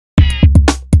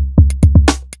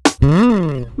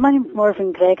My name's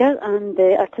Morven Gregor. I'm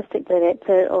the Artistic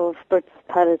Director of Birds of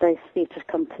Paradise Theatre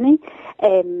Company.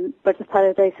 Birds of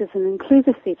Paradise is an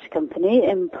inclusive theatre company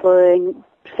employing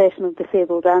professional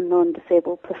disabled and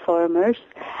non-disabled performers,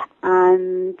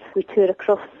 and we tour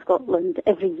across Scotland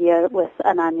every year with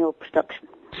an annual production.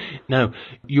 Now,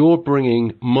 you're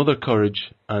bringing Mother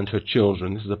Courage and Her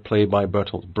Children. This is a play by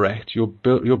Bertolt Brecht. You're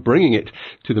bringing it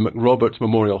to the MacRoberts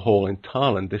Memorial Hall in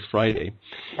Thailand this Friday.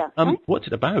 That's right. What's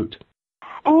it about?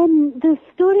 The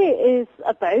story is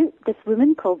about this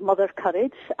woman called Mother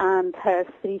Courage and her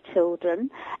 3 children.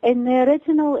 In the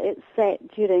original, it's set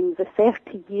during the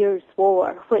 30 Years'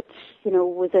 War, which,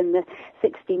 was in the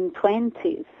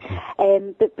 1620s.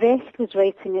 But Brecht was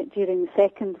writing it during the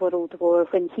Second World War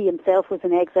when he himself was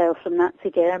in exile from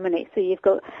Nazi Germany. So you've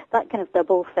got that kind of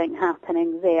double thing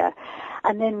happening there.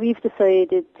 And then we've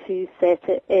decided to set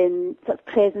it in sort of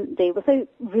present day without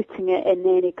rooting it in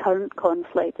any current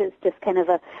conflict. It's just kind of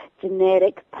a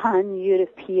generic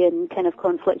pan-European kind of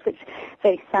conflict, which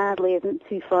very sadly isn't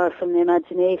too far from the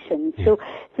imagination. So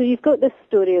you've got this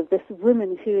story of this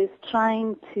woman who is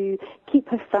trying to keep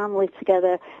her family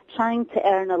together, trying to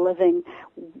earn a living,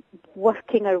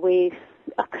 working her way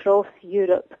across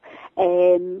Europe,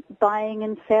 buying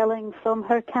and selling from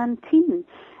her canteen.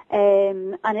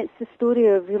 And it's the story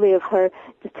of her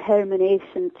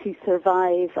determination to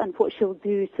survive and what she'll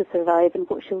do to survive and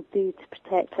what she'll do to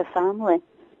protect her family.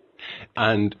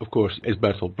 And, of course, it's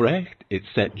Bertolt Brecht. It's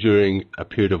set during a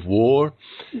period of war.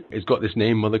 It's got this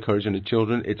name, Mother Courage and Her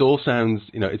Children. It all sounds,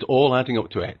 it's all adding up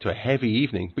to a heavy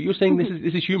evening. But you're saying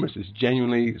this is humorous. There's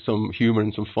genuinely some humour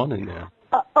and some fun in there.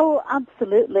 Oh,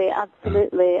 absolutely.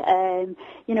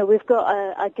 We've got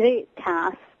a great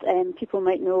cast. People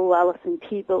might know Alison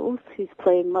Peebles, who's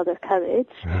playing Mother Courage.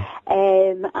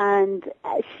 And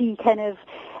she kind of,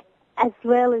 as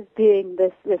well as being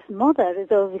this mother,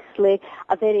 is obviously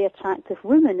a very attractive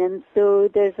woman. And so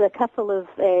there's a couple of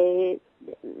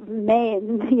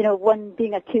men, one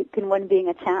being a cook and one being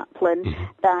a chaplain,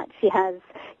 that she has,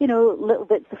 little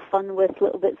bits of fun with,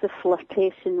 little bits of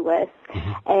flirtation with,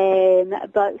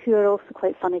 but who are also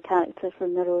quite funny characters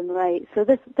in their own right. So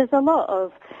there's a lot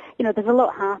of, there's a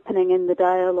lot happening in the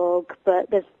dialogue, but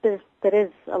there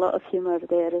is a lot of humour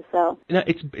there as well. Now,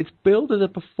 it's billed as a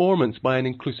performance by an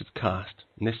inclusive cast,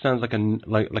 and this sounds like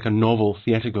a novel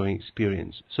theatre-going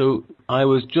experience. So I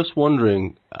was just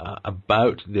wondering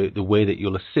about the way that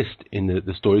you'll assist in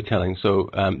the storytelling.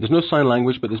 So there's no sign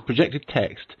language, but there's projected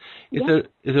text. Is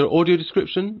there audio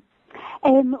description?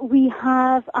 We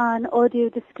have an audio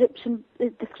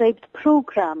described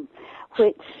programme,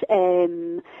 which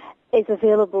is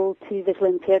available to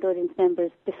visually impaired audience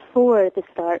members before the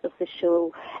start of the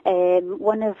show.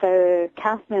 One of our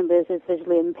cast members is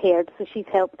visually impaired, so she's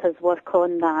helped us work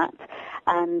on that.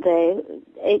 And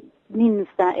it means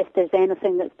that if there's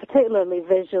anything that's particularly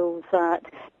visual that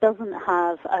doesn't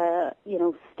have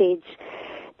stage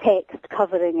text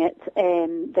covering it,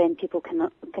 then people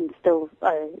can still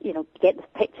get the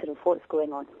picture of what's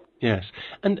going on. Yes.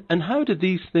 And how do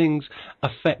these things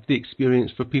affect the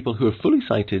experience for people who are fully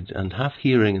sighted and have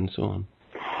hearing and so on?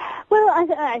 Well,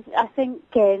 I think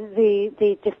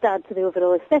they just add to the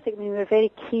overall aesthetic. I mean, we're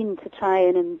very keen to try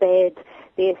and embed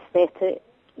the aesthetic,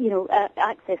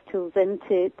 access tools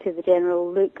into the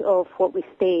general look of what we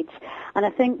stage. And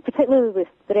I think particularly with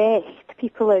Brecht,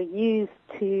 people are used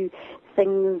to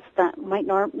things that might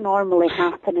normally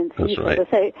happen in theatre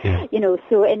without,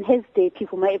 so in his day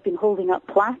people might have been holding up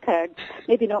placards,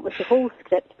 maybe not with the whole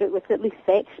script, but with at least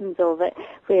sections of it,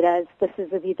 whereas this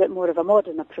is a wee bit more of a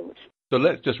modern approach. So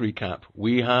let's just recap.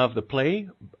 We have the play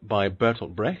by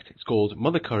Bertolt Brecht. It's called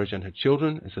Mother Courage and Her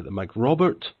Children. It's at the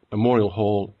MacRobert Memorial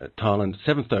Hall at Thailand,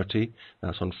 7:30.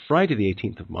 That's on Friday the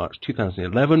 18th of March,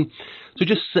 2011. So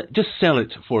just sell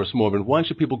it for us, Morven. Why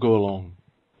should people go along?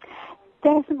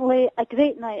 Definitely a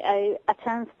great night out, a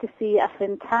chance to see a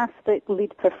fantastic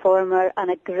lead performer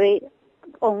and a great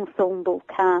ensemble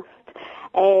cast.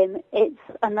 It's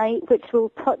a night which will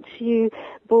touch you,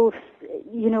 both,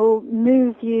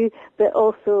 move you, but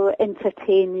also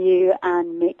entertain you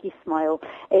and make you smile.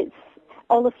 It's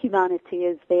all of humanity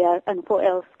is there, and what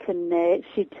else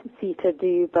should theatre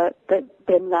do but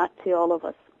bring that to all of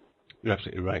us? You're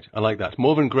absolutely right. I like that.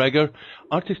 Morven Gregor,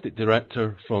 Artistic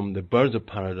Director from the Birds of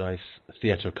Paradise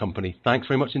Theatre Company. Thanks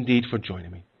very much indeed for joining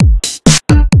me.